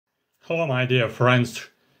Hello, my dear friends,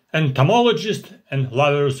 entomologists and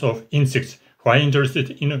lovers of insects who are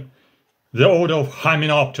interested in the order of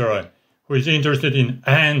Hymenoptera, who is interested in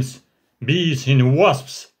ants, bees, in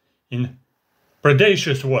wasps, in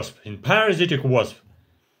predaceous wasps, in parasitic wasps.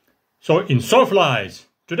 So in sawflies,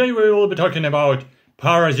 today we will be talking about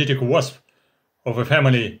parasitic wasp of a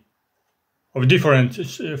family of different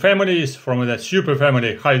families from the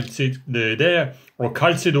superfamily CHALCID or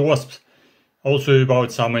CHALCID wasps. Also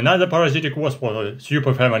about some another parasitic wasp or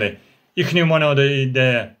superfamily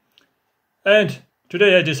Ichneumonidae. And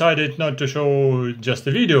today I decided not to show just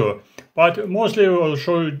a video, but mostly I will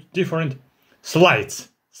show different slides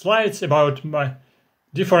about my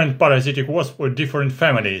different parasitic wasps or different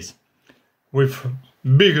families, with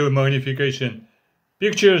bigger magnification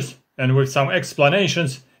pictures and with some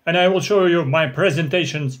explanations. And I will show you my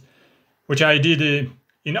presentations, which I did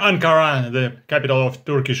in Ankara, the capital of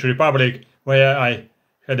Turkish Republic, where I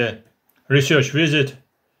had a research visit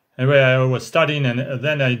and where I was studying, and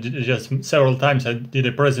then I did just several times I did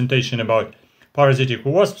a presentation about parasitic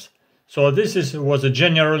wasps. So this was a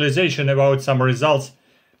generalization about some results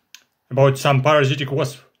about some parasitic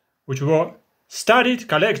wasps which were studied,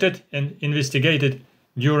 collected and investigated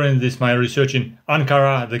during this my research in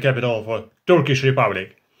Ankara, the capital of the Turkish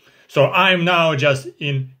Republic. So I'm now just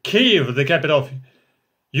in Kyiv, the capital of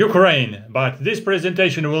Ukraine, but this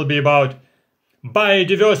presentation will be about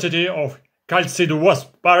biodiversity of CHALCID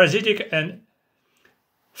wasp, parasitic and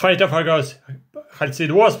phytophagous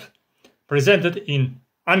CHALCID wasp, presented in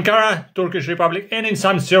Ankara, Turkish Republic, and in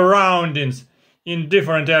some surroundings in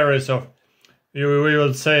different areas of, we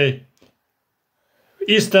will say,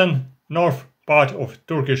 eastern north part of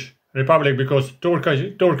Turkish Republic, because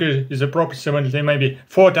Turkey is approximately maybe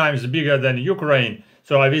 4 times bigger than Ukraine.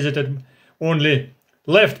 So I visited only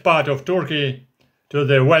left part of Turkey to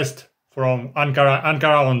the west from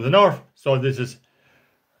Ankara on the north. So this is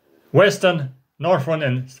western, northern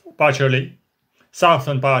and partially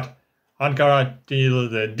southern part, Ankara till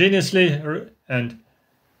the Denizli and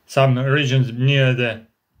some regions near the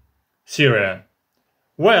Syria.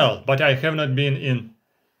 Well, but I have not been in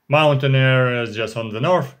mountain areas just on the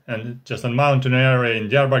north, and just on mountain area in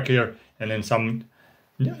Diyarbakir and in some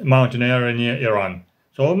mountain area near Iran.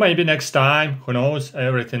 So maybe next time, who knows,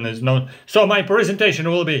 everything is known. So my presentation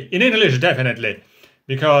will be in English, definitely,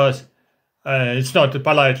 because it's not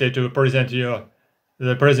politely to present you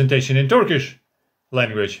the presentation in Turkish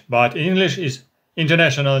language, but English is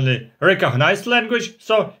internationally recognized language,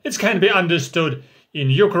 so it can be understood in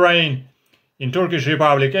Ukraine, in Turkish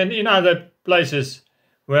Republic, and in other places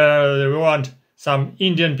where we want some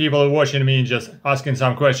Indian people watching me, just asking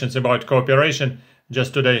some questions about cooperation.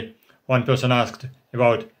 Just today, one person asked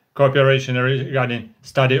about cooperation regarding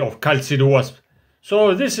study of CHALCID wasp.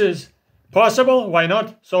 So this is possible, why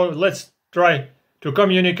not? So let's try to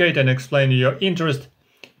communicate and explain your interest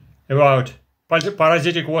about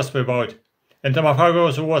parasitic wasp, about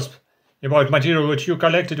entomophagus wasp, about material which you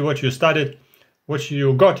collected, what you studied, what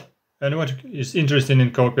you got, and what is interesting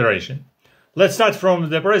in cooperation. Let's start from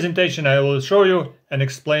the presentation. I will show you and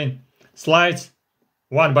explain slides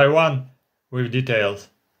one by one with details.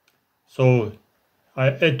 So I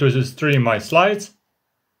add to the stream my slides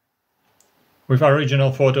with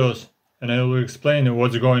original photos, and I will explain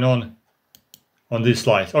what's going on these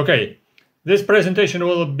slides. Okay, this presentation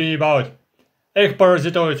will be about egg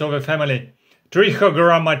parasitoids of a family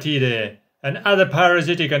Trichogrammatidae and other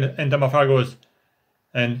parasitic and entomophagous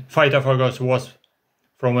and phytophagous wasps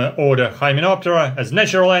from an order Hymenoptera as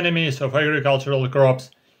natural enemies of agricultural crops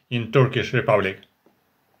in Turkish Republic.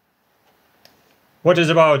 What is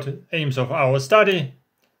about aims of our study?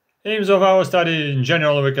 Aims of our study in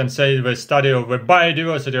general, we can say the study of the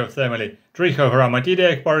biodiversity of family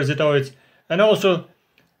Trichogrammatidae parasitoids, and also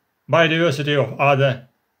biodiversity of other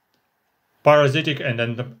parasitic and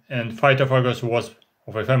phytophagous wasps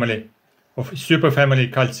of a family of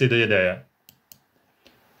superfamily Chalcididae.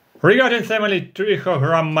 Regarding family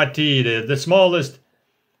Trichogrammatidae, the smallest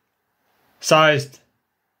sized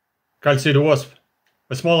Chalcid wasp,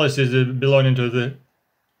 the smallest is belonging to the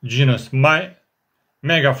genus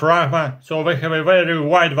Megaphragma, so they have a very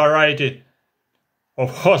wide variety of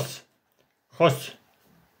hosts.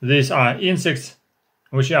 These are insects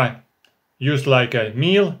which are used like a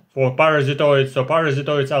meal for parasitoids. So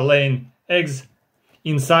parasitoids are laying eggs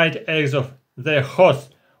inside eggs of their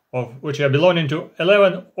hosts, of which are belonging to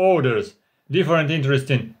 11 orders, different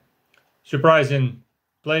interesting, surprising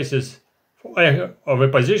places for egg of a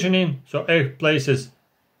positioning. So egg places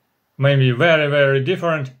may be very, very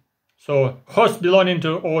different. So hosts belonging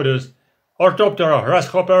to orders Orthoptera,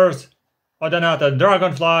 grasshoppers, Odonata,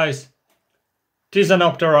 dragonflies,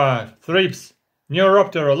 Tizanoptera thrips,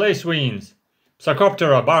 Neuroptera lacewings,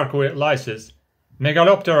 Psychoptera bark lices,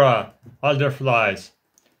 Megaloptera alder flies,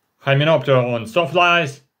 Hymenoptera on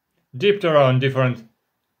sawflies, Diptera on different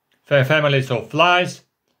families of flies,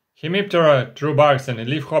 Hemiptera true barks and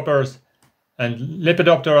leafhoppers, and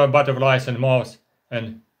Lepidoptera butterflies and moths,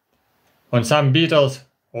 and on some beetles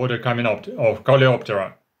order coming up of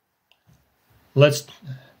Coleoptera.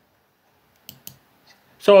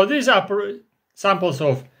 So these are samples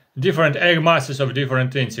of different egg masses of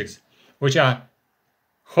different insects, which are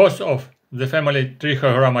hosts of the family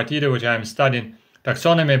Trichogrammatidae, which I am studying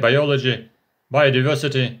taxonomy, biology,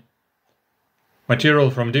 biodiversity,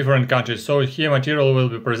 material from different countries. So here material will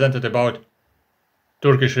be presented about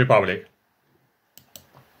Turkish Republic.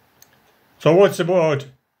 So what's about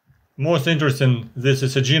most interesting? This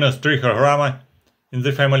is a genus Trichogramma in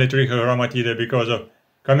the family Trichogrammatidae because of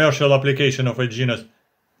commercial application of a genus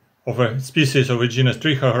of a species of a genus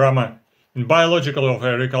Trichogramma in biological or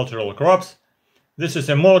agricultural crops. This is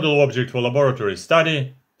a model object for laboratory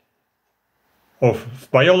study of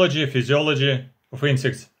biology, physiology of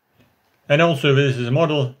insects, and also this is a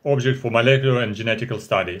model object for molecular and genetical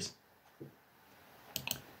studies.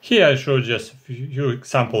 Here I show just a few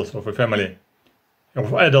examples of a family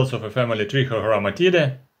of adults of a family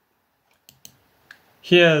Trichogrammatidae.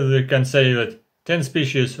 Here we can say that 10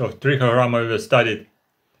 species of Trichogramma were studied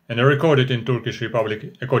and recorded in Turkish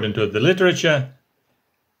Republic according to the literature.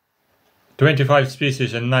 25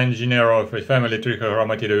 species and 9 genera of a family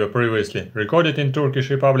Trichogrammatidae were previously recorded in Turkish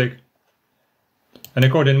Republic. And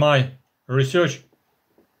according to my research,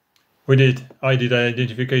 I did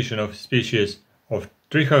identification of species of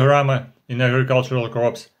Trichogramma in agricultural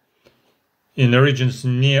crops in the regions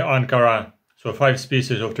near Ankara. So 5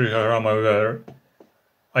 species of Trichogramma were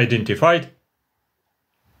identified.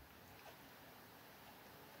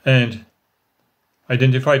 And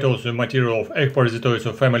identified also material of egg parasitoids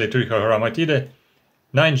of family Trichogrammatidae.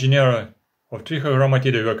 9 genera of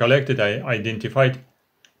Trichogrammatidae were collected, identified,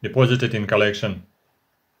 deposited in collection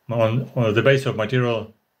on the base of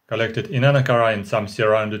material collected in Ankara and some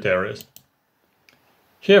surrounded areas.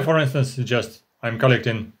 Here, for instance, I'm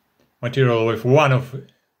collecting material with one of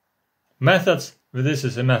methods. This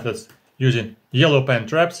is a method using yellow pen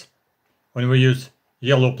traps, when we use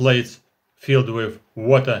yellow plates filled with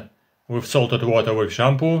water, with salted water with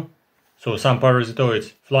shampoo. So some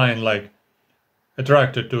parasitoids flying like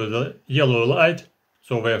attracted to the yellow light,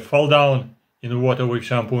 so they fall down in water with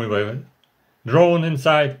shampoo, they drawn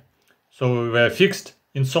inside, so they were fixed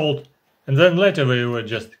in salt, and then later they were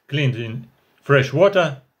just cleaned in fresh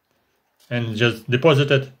water and just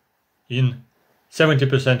deposited in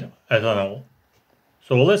 70% ethanol.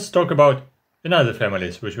 So let's talk about another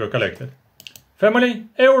families which were collected. Family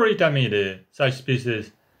Eurytamidae, such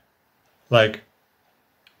species like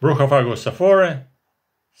Bruchophagus saphore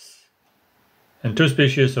and 2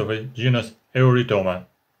 species of a genus Eurytoma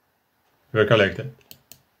were collected.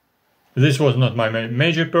 This was not my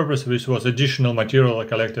major purpose, this was additional material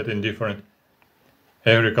collected in different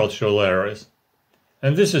agricultural areas.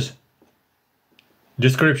 And this is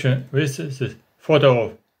description, this is a photo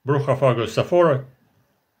of Bruchophagus saphore,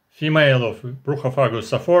 female of Bruchophagus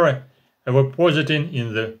saphore, ovipositing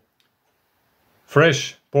in the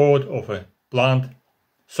fresh pod of a plant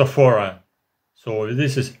Sophora. So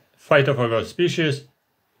this is phytophagous species,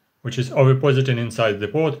 which is ovipositing inside the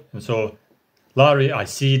pod, and so larvae are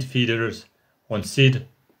seed feeders on seed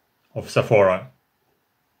of Sophora.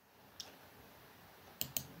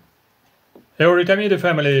 Eurytamidae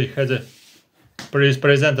family is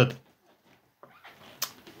presented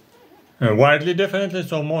widely, definitely,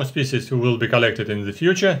 so more species will be collected in the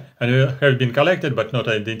future and have been collected but not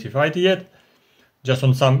identified yet. Just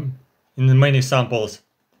on some, in many samples,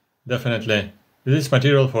 definitely this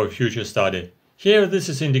material for future study. Here this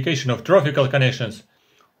is indication of trophical connections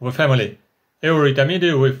of a family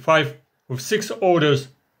Eurytamidae with 6 orders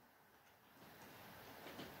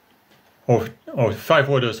of 5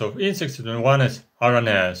 orders of insects, and 1 is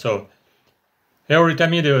Aranea. So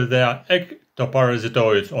Eurytamidae, they are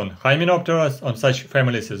ectoparasitoids on Hymenoptera, on such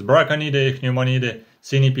families as Braconidae, Ichneumonidae,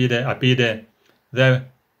 Cynipidae, Apidae. They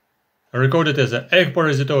are recorded as egg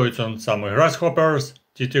parasitoids on some grasshoppers,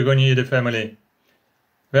 Titigonidae family.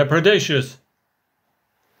 They are predaceous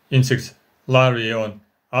insects, larvae on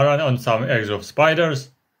some eggs of spiders.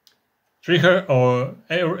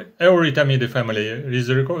 Eurytamidae family is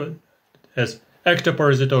recorded as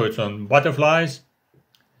ectoparasitoids on butterflies,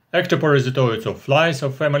 ectoparasitoids of flies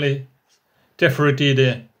of family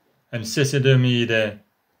Tephrotidae and Cecidomidae,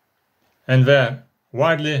 and they're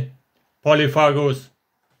widely polyphagous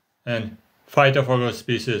and phytophagous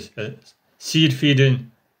species,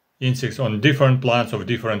 seed-feeding insects on different plants of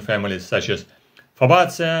different families, such as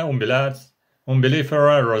Fabaceae,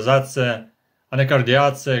 Umbellifera, Rosaceae,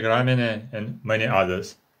 Anacardiaceae, Graminae, and many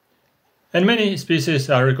others. And many species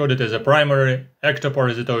are recorded as a primary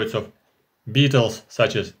ectoparasitoids of beetles,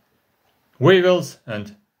 such as weevils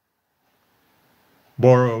and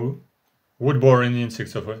wood-boring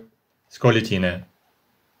insects of Scolytina.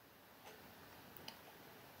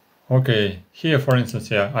 Okay, here for instance,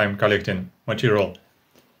 here I'm collecting material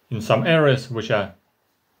in some areas which are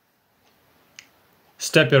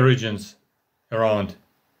steppe regions around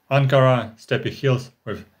Ankara, steppe hills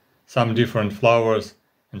with some different flowers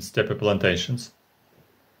and steppe plantations.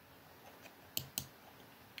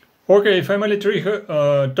 Okay, family tree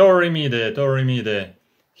Taurimidae.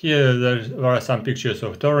 Here there are some pictures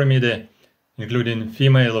of Taurimidae, including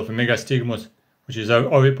female of Megastigmus, which is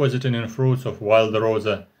ovipositor in fruits of wild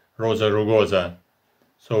Rosa rugosa.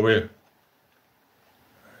 So we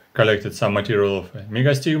collected some material of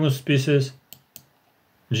Megastigmus species,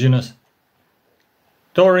 genus.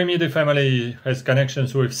 Taurimidae family has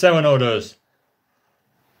connections with 7 orders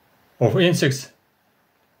of insects.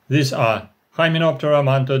 These are Hymenoptera,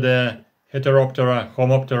 Mantodea, Heteroptera,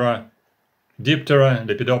 Homoptera, Diptera,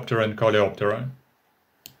 Lepidoptera, and Coleoptera.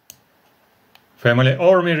 Family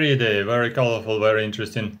Ormiridae, very colorful, very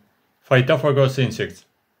interesting phytophagous insects.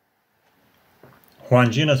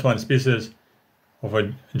 One genus, one species of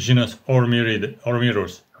a genus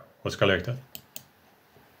Ormirus was collected.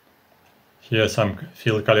 Here some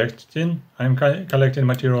field collecting. I'm collecting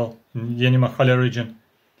material in Yeni-Mahalle region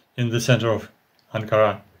in the center of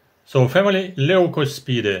Ankara. So family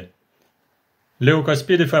Leucospidae.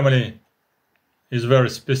 Leucospidae family is very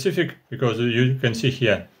specific because you can see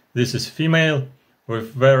here this is female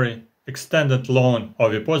with very extended long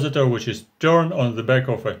ovipositor, which is turned on the back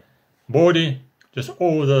of a body just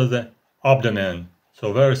over the abdomen.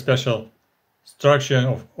 So very special structure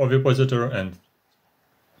of ovipositor and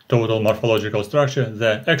total morphological structure.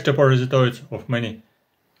 The ectoparasitoids of many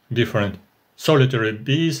different solitary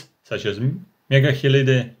bees, such as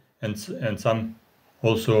Megachelidae and some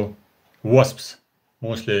also wasps,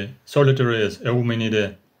 mostly solitary as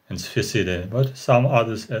Eumenidae and Sphaecidae, but some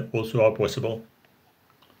others also are possible.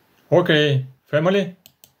 Okay, family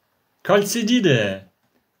Chalcididae,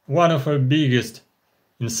 one of the biggest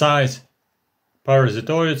in size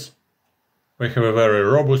parasitoids. We have a very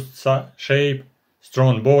robust shape,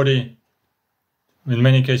 strong body, in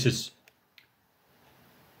many cases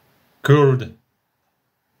curved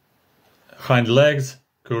hind legs,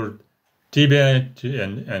 curved tibia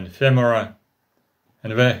and femora,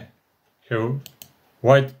 and they have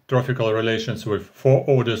wide trophical relations with 4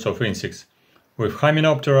 orders of insects, with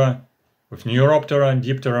Hymenoptera, with Neuroptera,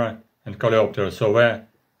 Diptera, and Coleoptera. So they're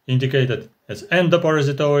indicated as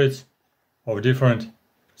endoparasitoids of different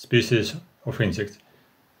species of insects,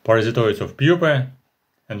 parasitoids of pupae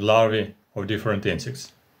and larvae of different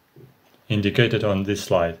insects, indicated on this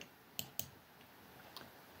slide.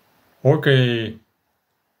 Okay,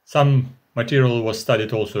 some material was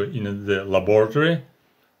studied also in the laboratory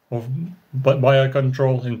of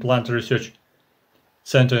biocontrol in plant research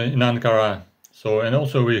center in Ankara. So, and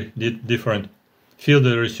also we did different field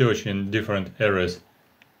research in different areas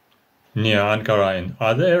near Ankara and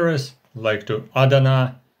other areas, like to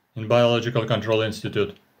Adana in Biological Control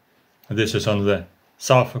Institute. This is on the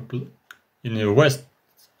south, in the west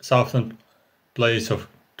southern place of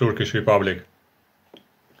Turkish Republic.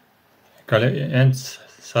 And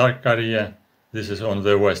Sakarya, this is on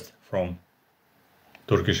the west from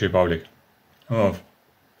Turkish Republic, from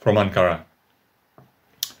Ankara.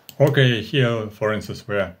 Okay, here for instance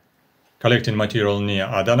we are collecting material near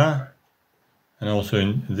Adana, and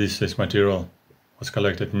also this material was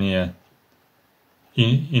collected near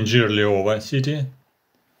Injirliova city.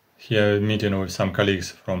 Here meeting with some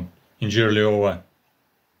colleagues from Injirliova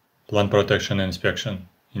Plant Protection and Inspection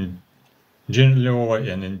in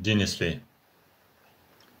Injirliova and in Denizli,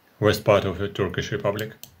 west part of the Turkish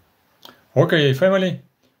Republic. Okay, family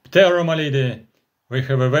Pteromalidae. We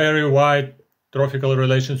have a very wide trophical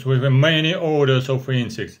relations with many orders of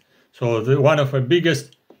insects. So one of the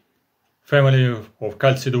biggest family of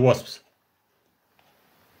CHALCID wasps.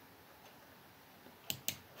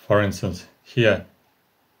 For instance, here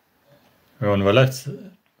on the left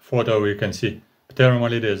photo we can see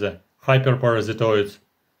Pteromalidae as a hyperparasitoids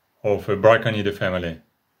of a Braconidae family,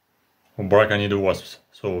 of Braconidae wasps.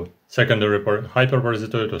 So secondary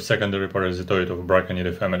hyperparasitoid or secondary parasitoid of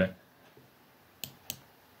Braconidae family.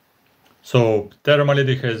 So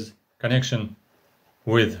Pteromalidae has connection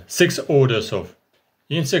with 6 orders of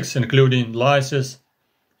insects, including lices,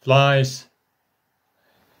 flies,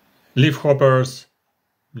 leafhoppers,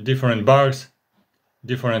 different bugs,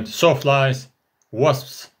 different sawflies,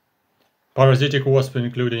 wasps, parasitic wasp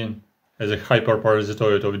including as a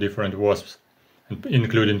hyperparasitoid of different wasps,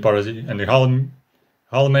 including parasitic and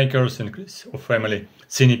hull makers of family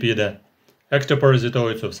Cynipidae,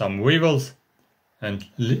 ectoparasitoids of some weevils, and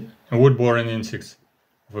wood-boring insects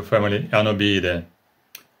of a family Anobiidae,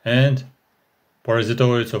 and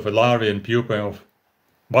parasitoids of a larvae and pupae of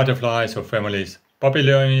butterflies of families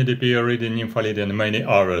Papilionidae, Pieridae, Nymphalidae, and many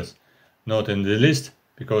others, not in the list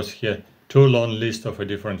because here too long list of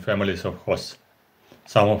different families of hosts.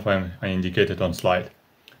 Some of them are indicated on slide.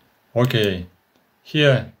 Okay,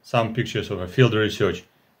 here some pictures of a field research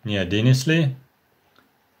near Denizli,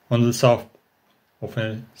 on the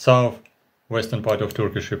southwestern part of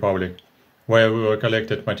Turkish Republic, where we were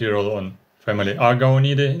collected material on family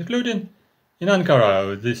Agaonidae, including in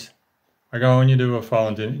Ankara. This Agaonidae were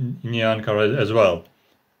found near Ankara as well,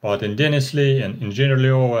 but in Denizli and in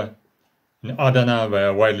Generalova, in Adana,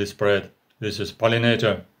 were widely spread. This is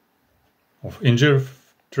pollinator of incir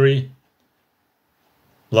tree,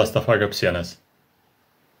 Blastophaga.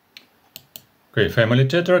 Okay, family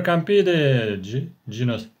Tetracampidae,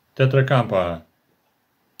 genus Tetracampa.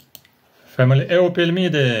 Family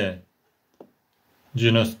Eupilmidae,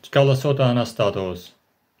 genus Calasota anastatos.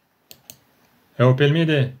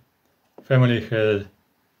 Eupilmidae family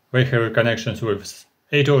they have connections with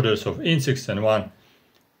 8 orders of insects, and one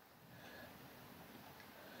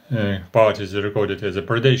part is recorded as a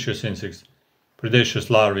predaceous insects, predaceous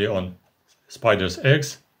larvae on spiders'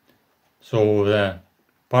 eggs. So the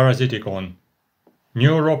parasitic on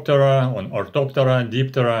Neuroptera, on Orthoptera,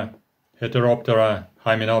 Diptera, Heteroptera,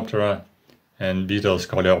 Hymenoptera, and beetles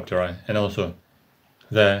Coleoptera, and also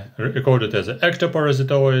they recorded as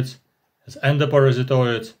ectoparasitoids, as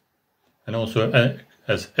endoparasitoids, and also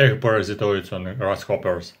as egg parasitoids on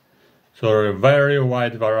grasshoppers. So a very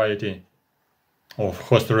wide variety of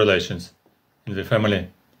host relations in the family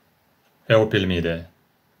Eupilmidae.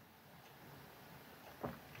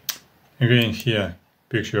 Again here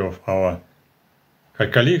picture of our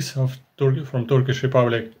colleagues from Turkish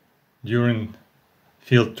Republic during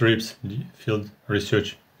field trips, field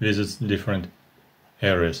research visits different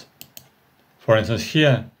areas. For instance,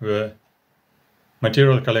 here were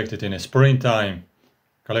material collected in a springtime,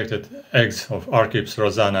 collected eggs of Archips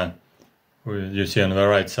rosana. You see on the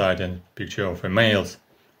right side a picture of a males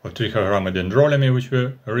of Trichogramma dendrolemi, which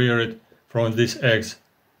were reared from these eggs,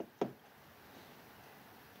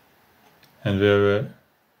 and they were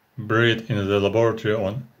bred in the laboratory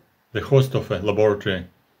on the host of a laboratory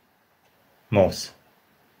moths.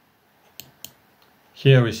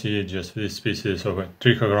 Here we see just this species of a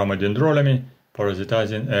Trichogramma dendrolemi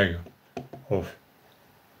parasitizing egg of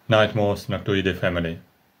night moths Noctuidae family.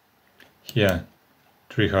 Here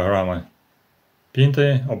Trichogramma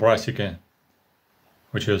pintae or brassicae,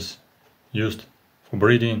 which is used for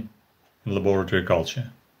breeding in laboratory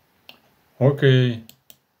culture. Okay,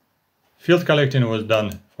 field collecting was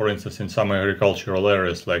done, for instance, in some agricultural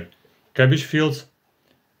areas like cabbage fields,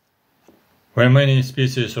 where many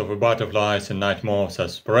species of butterflies and night moths are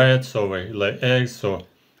spread, so they lay eggs, so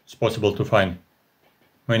it's possible to find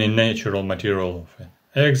many natural material of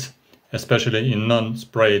eggs, especially in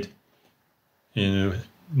non-sprayed, in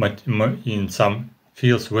some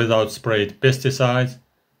fields without sprayed pesticides.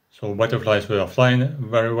 So butterflies were flying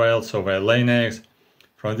very well, so they laying eggs.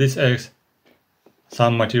 From these eggs,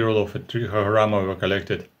 some material of a Trichogramma were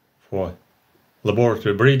collected for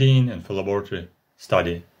laboratory breeding and for laboratory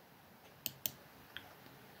study.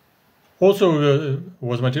 Also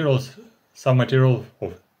was some material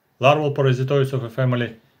of larval parasitoids of a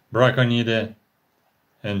family Braconidae,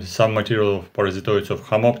 and some material of parasitoids of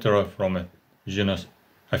Homoptera from a genus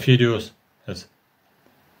Aphidius as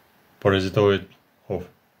parasitoid of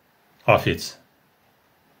aphids.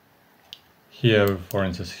 Here, for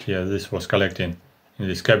instance, here this was collecting in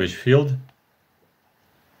this cabbage field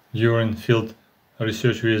during field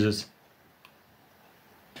research visits.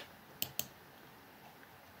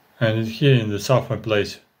 And here in the southern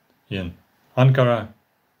place in Ankara,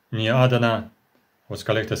 near Adana, was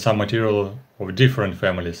collected some material of different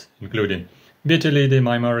families, including Betylidae,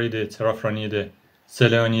 Maimaridae, Cerafronidae,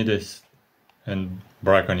 Celeonidae, and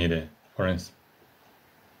Braconidae, for instance.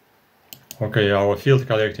 Okay, our field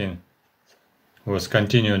collecting was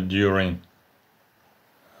continued during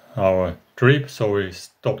our trip, so we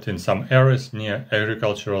stopped in some areas near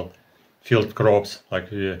agricultural field crops, like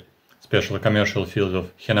the special commercial field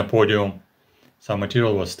of Henopodium. Some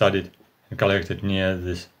material was studied and collected near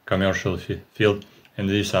this commercial field, and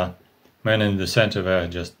these are men in the center were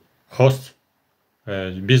just hosts,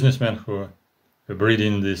 businessmen who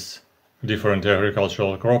breeding these different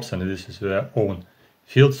agricultural crops, and this is their own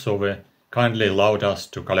field, so they kindly allowed us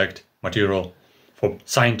to collect material for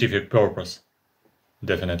scientific purpose,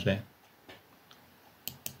 definitely.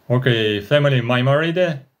 Okay, family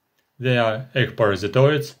Maimaridae, they are egg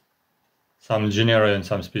parasitoids. Some genera and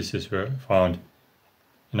some species were found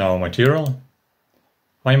in our material.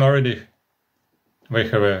 Maimaridae, they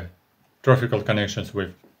have trophical connections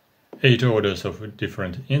with 8 orders of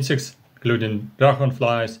different insects, including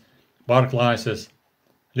dragonflies, bark lices,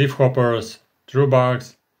 leafhoppers, true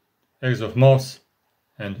bugs, eggs of moths,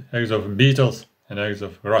 and eggs of beetles, and eggs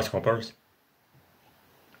of grasshoppers.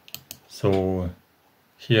 So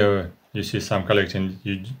here you see some collecting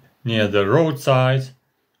near the roadsides,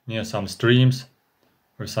 near some streams,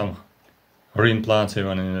 with some green plants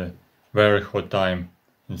even in a very hot time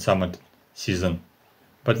in summer season.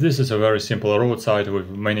 But this is a very simple roadside with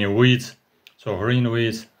many weeds, so green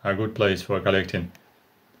weeds are a good place for collecting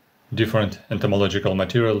different entomological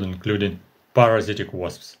material, including parasitic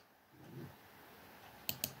wasps.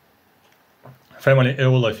 Family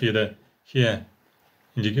Eulophidae, here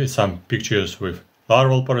indicate some pictures with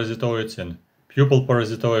larval parasitoids and pupal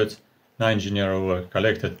parasitoids. 9 genera were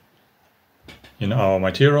collected in our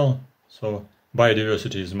material, so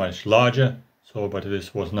biodiversity is much larger, but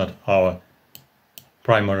this was not our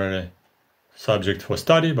primary subject for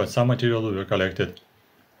study, but some material were collected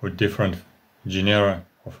with different genera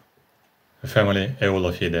of the family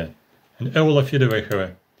Eulophidae. And Eulophidae, they have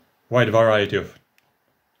a wide variety of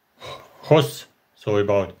hosts, so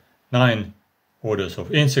about 9 orders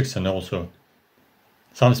of insects, and also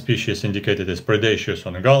some species indicated as predaceous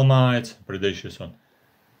on gall mites, predaceous on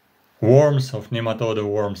worms, of nematode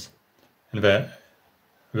worms, and they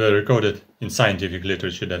were recorded in scientific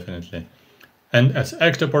literature, definitely. And as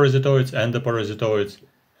ectoparasitoids, endoparasitoids,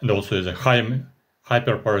 and also as a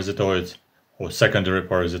hyperparasitoids or secondary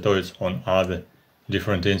parasitoids on other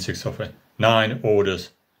different insects of 9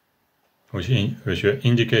 orders, which are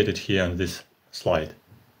indicated here on this slide.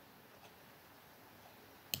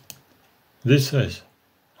 This is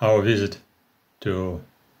our visit to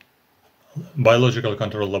biological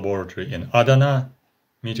control laboratory in Adana,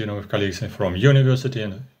 meeting with colleagues from university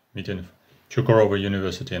and meeting Chukurova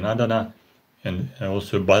University in Adana, and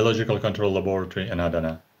also biological control laboratory in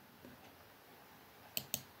Adana.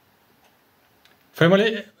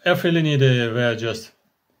 Family Ephelinidae were just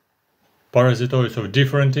parasitoids of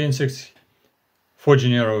different insects. 4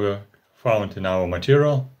 genera were found in our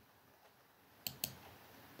material,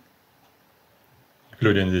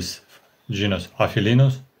 including this genus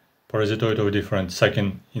Aphelinus, parasitoid of different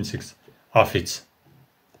sucking insects, aphids,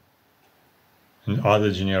 and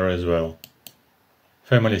other genera as well.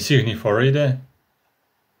 Family Signiphoridae,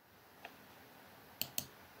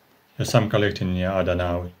 some collecting near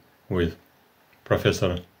Adana with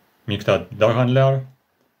Professor Miktat Daganlar,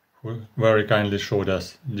 who very kindly showed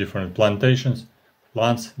us different plantations,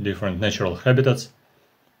 plants, different natural habitats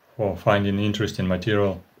for finding interesting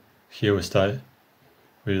material. Here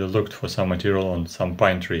we looked for some material on some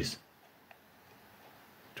pine trees,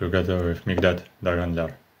 together with Miktat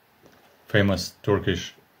Daganlar, famous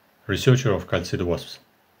Turkish researcher of CHALCID wasps.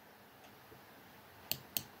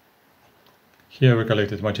 Here we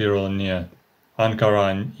collected material near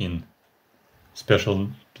Ankara in special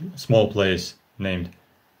small place named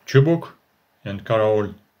Chubuk and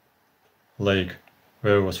Karaol Lake,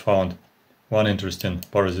 where was found one interesting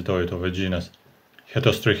parasitoid of a genus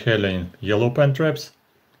Hetostrichella in yellow pen traps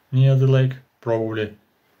near the lake. Probably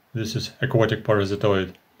this is aquatic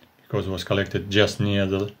parasitoid because it was collected just near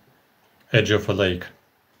the edge of a lake,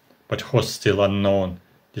 but host still unknown,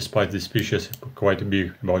 despite the species quite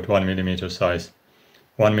big, about 1 millimeter size.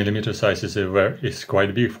 1 millimeter size is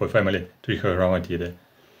quite big for family Trichogrammatida.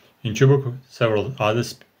 In Chubuk, several other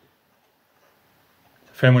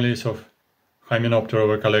families of Hymenoptera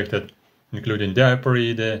were collected, including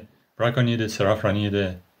Diaporidae, Braconidae,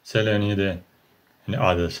 Seraphonidae, Celeonidae, and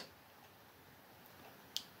others.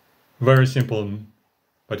 Very simple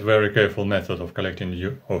but very careful method of collecting,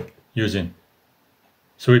 using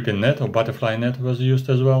sweeping net or butterfly net was used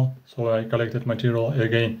as well. So I collected material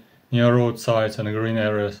again near roadsides and green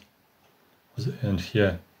areas, and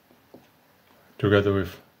here together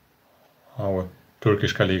with our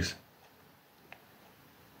Turkish colleagues.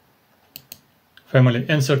 Family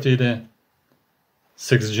Encertidae,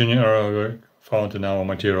 6 genera were found in our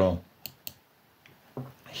material.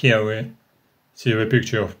 Here we see the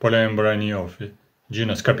picture of polyembryony of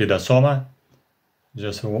genus Capidasoma,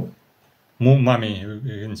 just mummy. You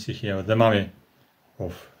can see here the mummy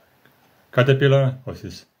of caterpillar, of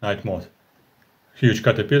this night moth. Huge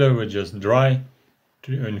caterpillar with just dry,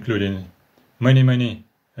 including many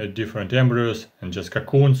different embryos and just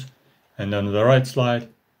cocoons, and on the right slide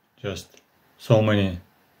just so many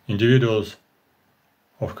individuals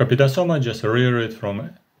of Capitosoma just reared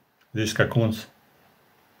from these cocoons.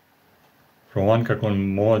 From one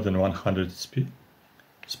cocoon more than 100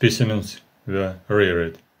 specimens were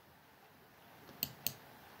reared.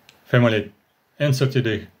 Family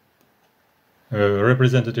Encertidae,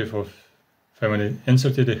 representative of family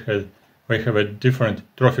Encertidae, they have a different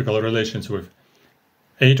trophical relations with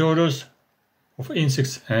 8 orders of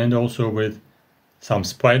insects and also with some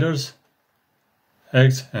spiders,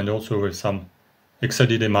 eggs, and also with some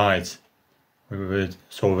Ixodidae mites.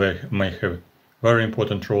 So they may have very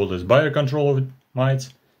important role as biocontrol of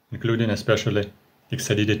mites, including especially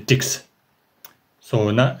Ixodidae ticks.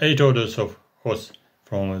 So now 8 orders of hosts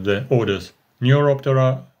from the orders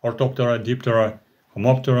Neuroptera, Orthoptera, Diptera,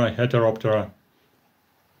 Homoptera, Heteroptera,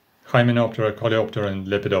 Hymenoptera, Coleoptera, and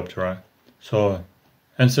Lepidoptera. So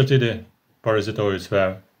Encertidae parasitoids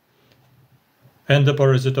were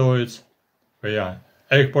endoparasitoids, they are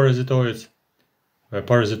egg parasitoids, were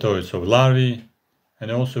parasitoids of larvae,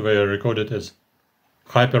 and also they are recorded as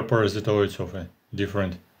hyperparasitoids of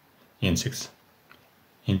different insects,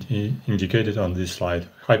 indicated on this slide.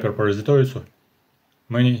 Hyperparasitoids of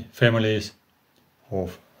many families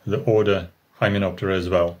of the order Hymenoptera as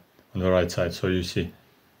well on the right side. So you see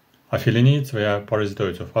Aphelinids, they are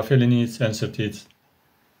parasitoids of Aphelinids, Encertids,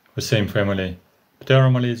 the same family,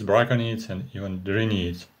 Pteromalids, Braconids, and even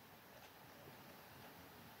Drinids.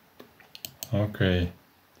 Okay,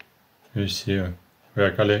 you see we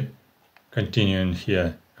are continuing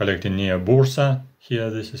here, collecting near Bursa. Here,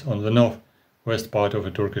 this is on the northwest part of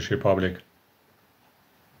the Turkish Republic.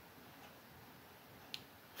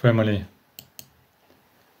 Family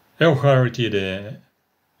Eucharotidae,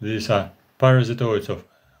 these are parasitoids of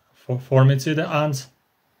Formicida ants.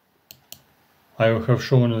 I have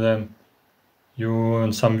shown them you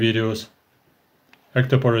in some videos.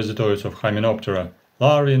 Ectoparasitoids of Hymenoptera,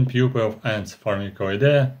 larvae and pupae of ants,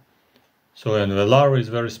 Formicoidea. So, and the larva is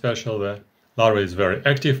very special. The larva is very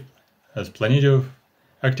active, as planidio,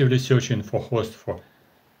 actively searching for host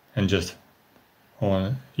and just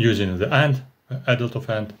on using the ant, the adult of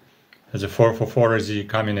ant, as a phosphoresy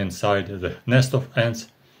coming inside the nest of ants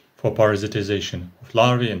for parasitization of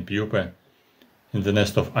larvae and pupae in the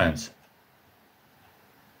nest of ants.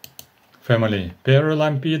 Family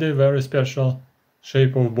Paralampidae, very special,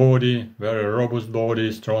 shape of body, very robust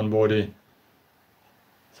body, strong body.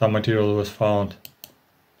 Some material was found.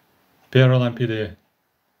 Paralampidae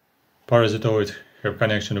parasitoids have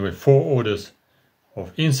connection with 4 orders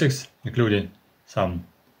of insects, including some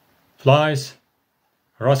flies,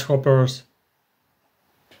 grasshoppers,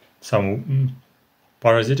 some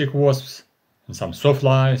parasitic wasps, and some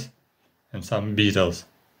sawflies, and some beetles.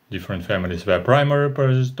 Different families were primary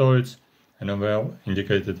parasitoids and were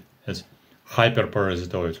indicated as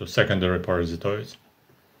hyperparasitoids or secondary parasitoids.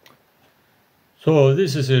 So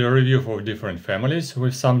this is a review of different families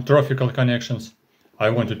with some trophical connections. I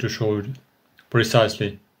wanted to show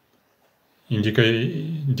precisely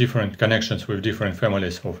indicate different connections with different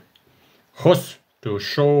families of hosts to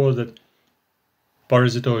show that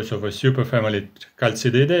parasitoids of a superfamily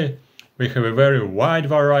Chalcididae, we have a very wide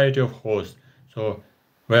variety of hosts. So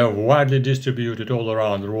they are widely distributed all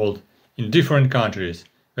around the world in different countries.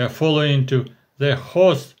 They are following to their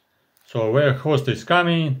host. So where host is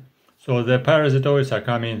coming, so the parasitoids are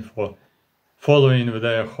coming for following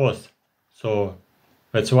their host. So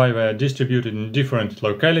that's why they are distributed in different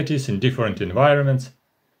localities, in different environments.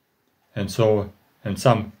 And so, and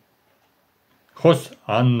some hosts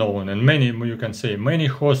are unknown, and many, you can say, many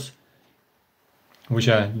hosts which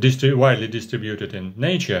are widely distributed in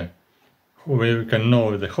nature. We can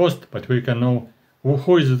know the host, but we can know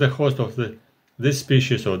who is the host of this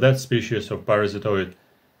species or that species of parasitoid,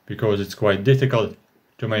 because it's quite difficult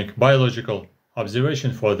to make biological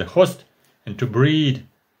observation for the host and to breed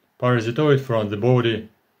parasitoid from the body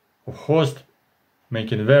of host,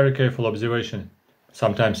 making very careful observation,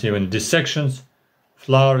 sometimes even dissections of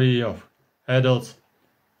larvae, of adults,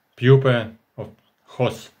 pupae of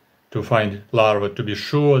hosts, to find larvae, to be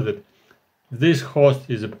sure that this host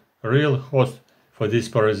is a real host for this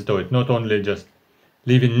parasitoid, not only just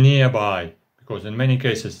living nearby, because in many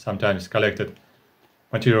cases sometimes collected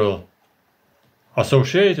material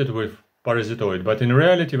associated with parasitoid, but in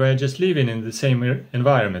reality they are just living in the same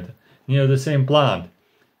environment, near the same plant.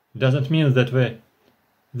 It doesn't mean that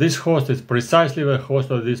this host is precisely the host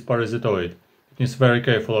of this parasitoid. It needs very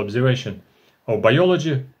careful observation of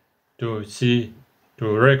biology to see,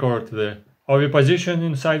 to record the oviposition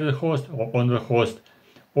inside the host or on the host,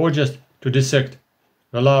 or just to dissect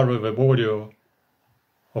the larvae, the body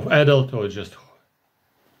of adult or just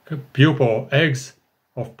pupa or eggs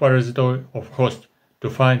of parasitoid of host to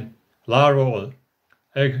find larva or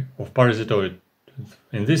egg of parasitoid.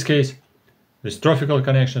 In this case, these trophical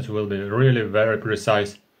connections will be really very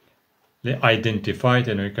precisely identified,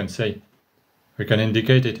 and we can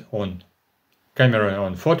indicate it on camera,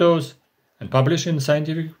 on photos, and publish in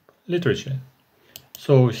scientific literature.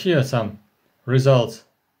 So here are some results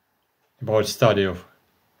about study of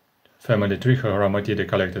family Trichogrammatida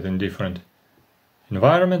collected in different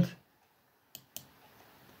environments.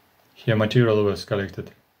 Here material was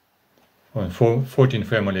collected on 14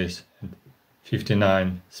 families and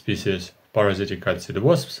 59 species of parasitic CHALCID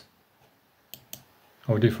wasps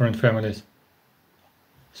of different families.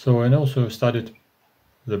 So, and also studied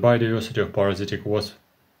the biodiversity of parasitic wasps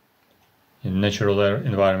in natural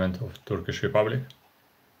environment of Turkish Republic.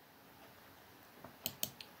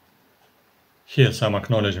 Here some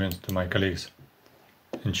acknowledgements to my colleagues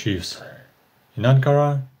and chiefs in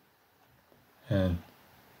Ankara, and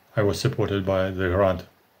I was supported by the grant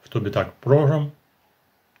of TÜBİTAK program.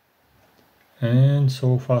 And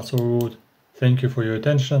so far so good. Thank you for your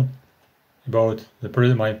attention about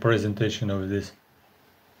my presentation of these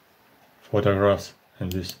photographs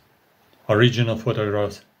and these original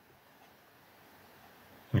photographs,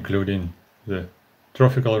 including the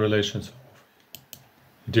trophical relations of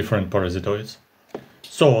different parasitoids.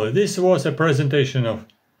 So this was a presentation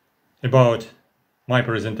about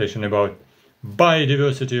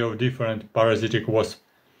biodiversity of different parasitic wasps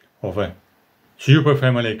of a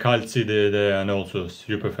superfamily Chalcididae and also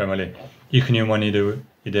superfamily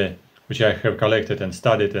Ichneumonidae, which I have collected and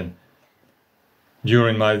studied and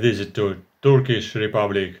during my visit to Turkish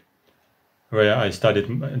Republic, where I studied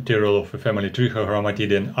material of the family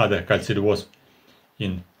Trichogrammatida and other Chalcid wasps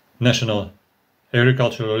in National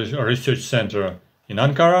Agricultural Research Center in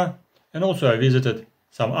Ankara, and also I visited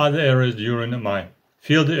some other areas during my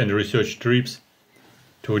field and research trips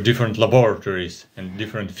to different laboratories and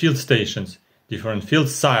different field stations, different field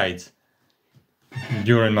sites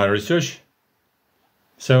during my research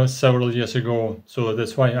several years ago. So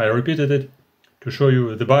that's why I repeated it, to show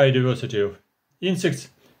you the biodiversity of insects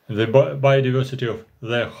and the biodiversity of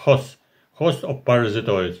their host of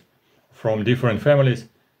parasitoids from different families,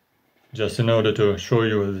 just in order to show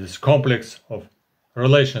you this complex of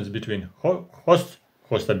relations between hosts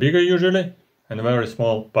are bigger usually, and very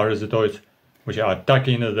small parasitoids which are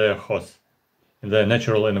attacking their hosts in their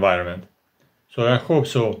natural environment. So I hope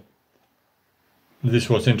so this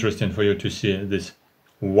was interesting for you to see this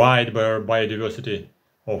wide biodiversity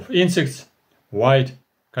of insects, wide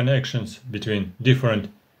connections between different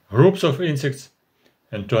groups of insects,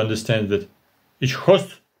 and to understand that each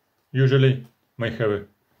host usually may have a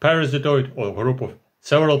parasitoid or a group of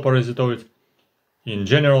several parasitoids. In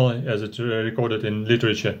general, as it's recorded in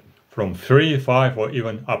literature, from 3, 5 or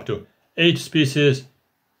even up to 8 species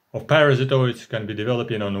of parasitoids can be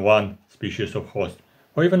developing on one species of host,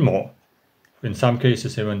 or even more. In some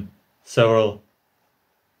cases even several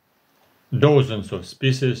dozens of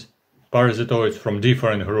species parasitoids from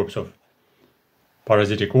different groups of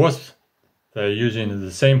parasitic wasps. They are using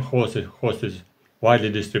the same host. The host is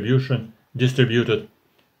widely distributed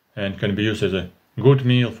and can be used as a good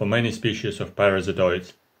meal for many species of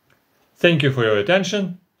parasitoids. Thank you for your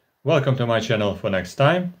attention. Welcome to my channel for next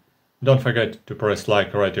time. Don't forget to press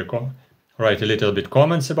like, write a little bit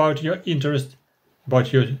comments about your interest,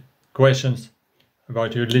 about your questions,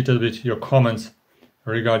 about your comments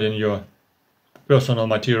regarding your personal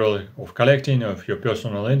material of collecting, of your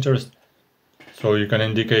personal interest. So you can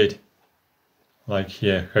indicate, like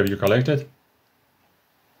here, have you collected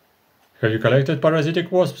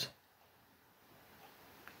parasitic wasps?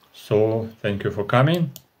 So thank you for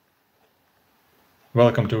coming.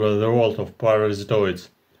 Welcome to the world of parasitoids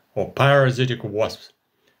or parasitic wasps.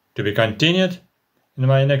 To be continued in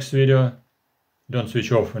my next video. Don't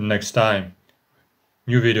switch off next time.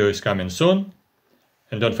 New video is coming soon.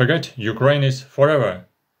 And don't forget, Ukraine is forever.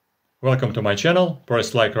 Welcome to my channel.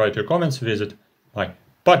 Press like, write your comments, visit my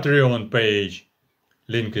Patreon page.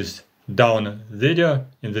 Link is down video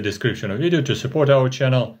in the description of video to support our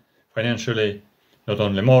channel financially, not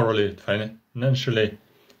only morally, financially.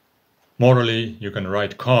 Morally, you can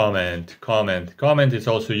write comment. Comment is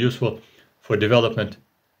also useful for development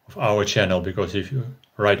of our channel, because if you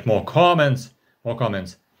write more comments,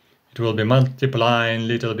 it will be multiplying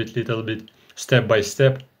little bit, step by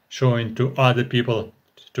step, showing to other people,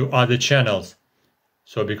 to other channels.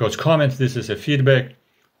 So because comments, this is a feedback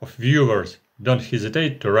of viewers. Don't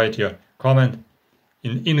hesitate to write your comment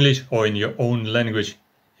in English or in your own language.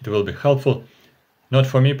 It will be helpful, not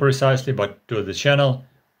for me precisely, but to the channel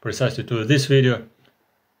precisely to this video,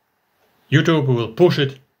 YouTube will push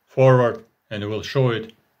it forward and will show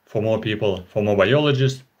it for more people, for more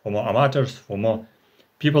biologists, for more amateurs, for more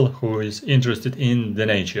people who is interested in the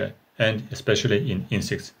nature and especially in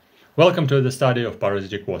insects. Welcome to the study of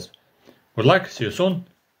parasitic wasps. Good luck, see you soon.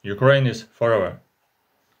 Ukraine is forever.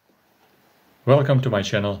 Welcome to my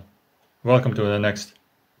channel. Welcome to the next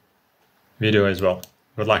video as well.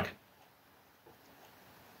 Good luck.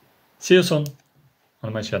 See you soon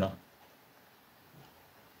on my channel.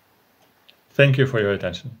 Thank you for your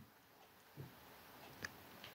attention.